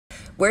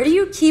Where do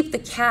you keep the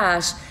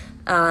cash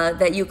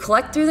that you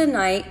collect through the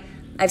night?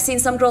 I've seen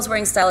some girls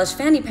wearing stylish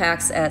fanny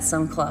packs at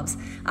some clubs.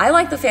 I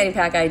like the fanny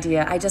pack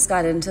idea. I just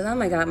got into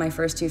them. I got my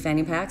first 2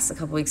 fanny packs a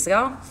couple weeks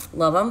ago.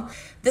 Love them.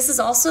 This is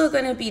also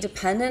going to be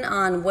dependent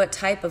on what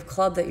type of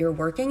club that you're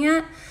working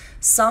at.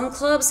 Some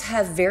clubs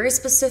have very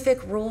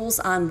specific rules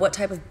on what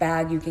type of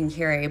bag you can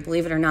carry,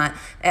 believe it or not.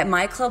 At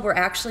my club, we're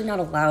actually not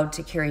allowed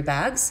to carry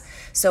bags.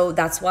 So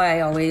that's why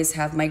I always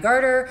have my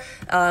garter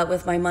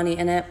with my money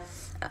in it.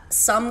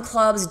 Some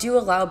clubs do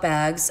allow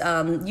bags.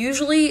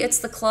 Usually it's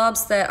the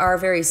clubs that are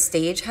very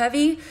stage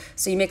heavy,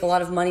 so you make a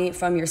lot of money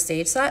from your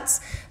stage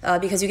sets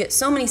because you get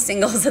so many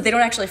singles that they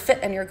don't actually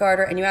fit in your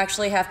garter, and you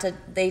actually have to,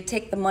 they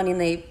take the money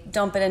and they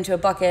dump it into a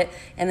bucket,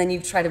 and then you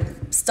try to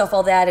stuff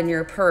all that in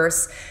your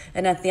purse,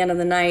 and at the end of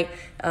the night,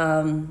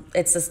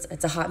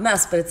 it's a hot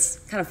mess, but it's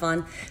kind of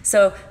fun.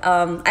 So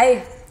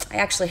I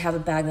actually have a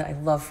bag that I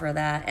love for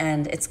that,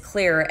 and it's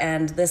clear,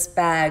 and this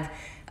bag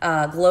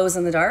glows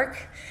in the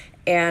dark.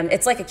 And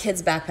it's like a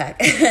kid's backpack.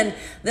 And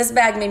this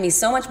bag made me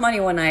so much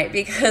money one night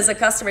because a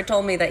customer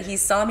told me that he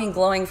saw me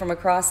glowing from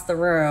across the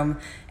room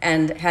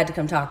and had to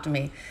come talk to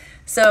me.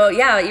 So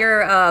yeah,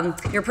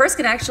 your purse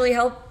can actually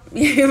help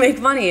you make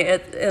money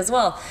as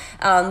well.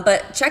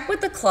 But check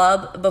with the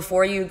club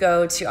before you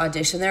go to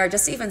audition there,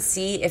 just to even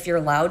see if you're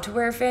allowed to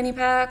wear fanny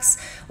packs,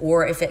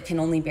 or if it can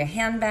only be a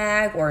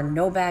handbag or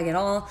no bag at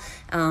all.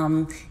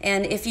 And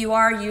if you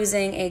are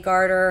using a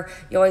garter,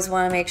 you always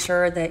want to make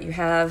sure that you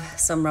have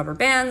some rubber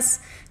bands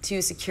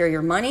to secure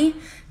your money.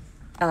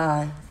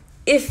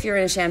 If you're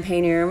in a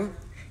champagne room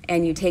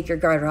and you take your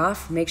garter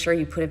off, make sure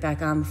you put it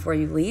back on before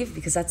you leave,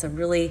 because that's a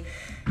really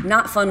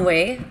not fun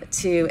way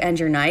to end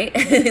your night,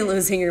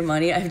 losing your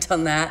money. I've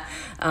done that.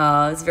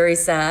 It's very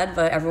sad,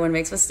 but everyone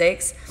makes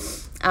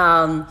mistakes.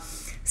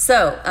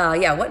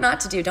 Yeah, what not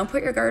to do. Don't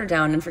put your garter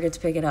down and forget to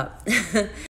pick it up.